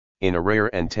In a rare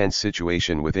and tense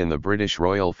situation within the British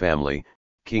royal family,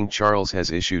 King Charles has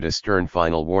issued a stern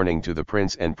final warning to the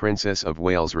Prince and Princess of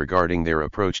Wales regarding their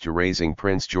approach to raising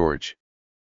Prince George.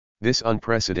 This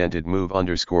unprecedented move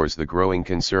underscores the growing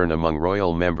concern among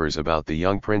royal members about the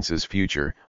young prince's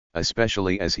future,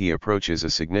 especially as he approaches a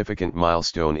significant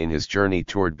milestone in his journey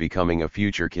toward becoming a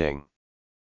future king.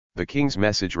 The king's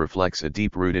message reflects a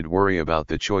deep-rooted worry about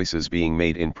the choices being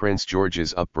made in Prince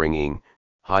George's upbringing,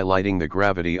 highlighting the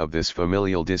gravity of this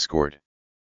familial discord.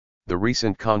 The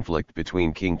recent conflict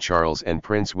between King Charles and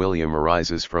Prince William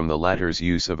arises from the latter's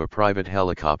use of a private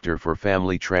helicopter for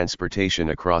family transportation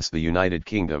across the United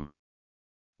Kingdom.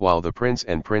 While the Prince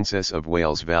and Princess of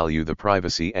Wales value the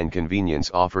privacy and convenience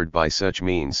offered by such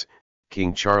means,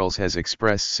 King Charles has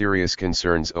expressed serious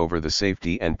concerns over the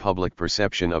safety and public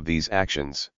perception of these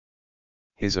actions.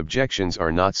 His objections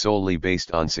are not solely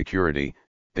based on security,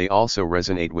 they also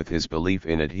resonate with his belief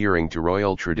in adhering to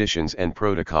royal traditions and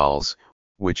protocols,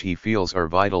 which he feels are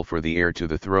vital for the heir to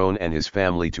the throne and his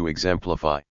family to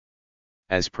exemplify.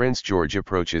 As Prince George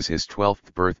approaches his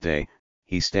 12th birthday,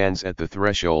 he stands at the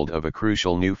threshold of a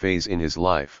crucial new phase in his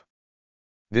life.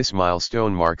 This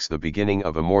milestone marks the beginning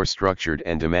of a more structured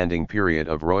and demanding period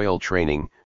of royal training,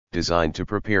 designed to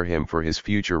prepare him for his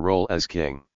future role as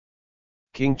king.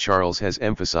 King Charles has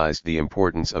emphasized the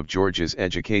importance of George's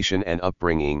education and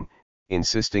upbringing,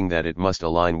 insisting that it must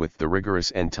align with the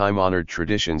rigorous and time-honored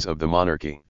traditions of the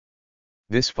monarchy.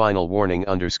 This final warning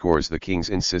underscores the king's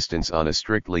insistence on a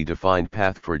strictly defined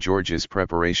path for George's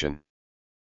preparation.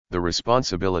 The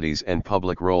responsibilities and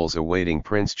public roles awaiting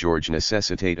Prince George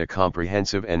necessitate a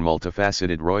comprehensive and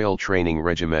multifaceted royal training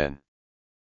regimen.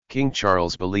 King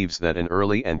Charles believes that an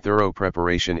early and thorough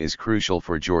preparation is crucial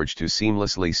for George to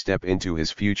seamlessly step into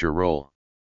his future role.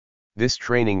 This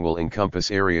training will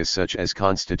encompass areas such as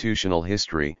constitutional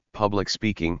history, public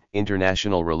speaking,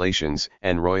 international relations,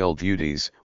 and royal duties,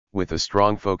 with a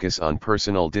strong focus on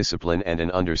personal discipline and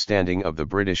an understanding of the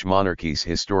British monarchy's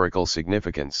historical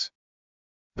significance.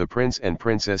 The Prince and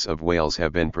Princess of Wales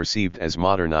have been perceived as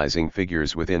modernizing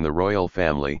figures within the royal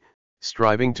family,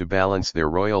 striving to balance their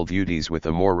royal duties with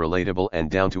a more relatable and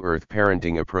down-to-earth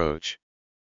parenting approach.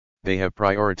 They have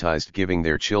prioritized giving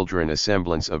their children a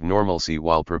semblance of normalcy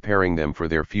while preparing them for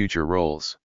their future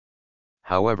roles.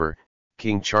 However,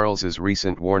 King Charles's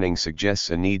recent warning suggests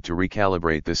a need to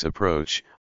recalibrate this approach,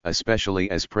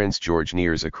 especially as Prince George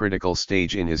nears a critical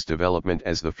stage in his development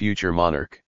as the future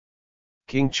monarch.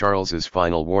 King Charles's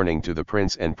final warning to the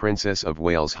Prince and Princess of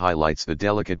Wales highlights the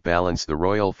delicate balance the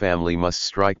royal family must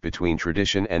strike between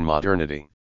tradition and modernity.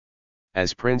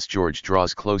 As Prince George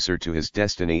draws closer to his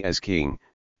destiny as king,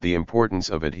 the importance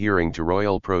of adhering to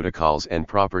royal protocols and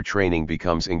proper training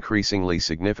becomes increasingly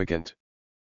significant.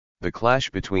 The clash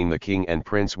between the king and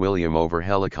Prince William over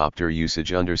helicopter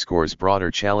usage underscores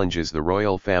broader challenges the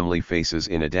royal family faces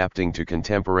in adapting to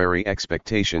contemporary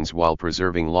expectations while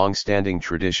preserving long-standing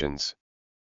traditions.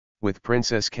 With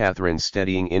Princess Catherine's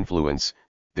steadying influence,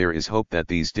 there is hope that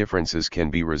these differences can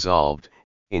be resolved,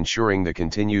 ensuring the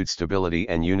continued stability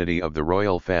and unity of the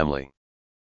royal family.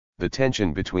 The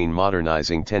tension between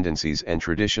modernizing tendencies and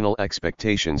traditional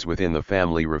expectations within the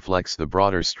family reflects the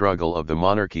broader struggle of the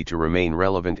monarchy to remain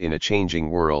relevant in a changing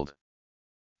world.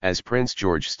 As Prince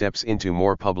George steps into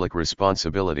more public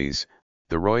responsibilities,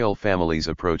 the royal family's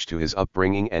approach to his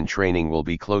upbringing and training will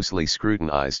be closely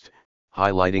scrutinized,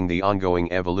 highlighting the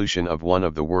ongoing evolution of one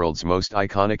of the world's most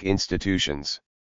iconic institutions.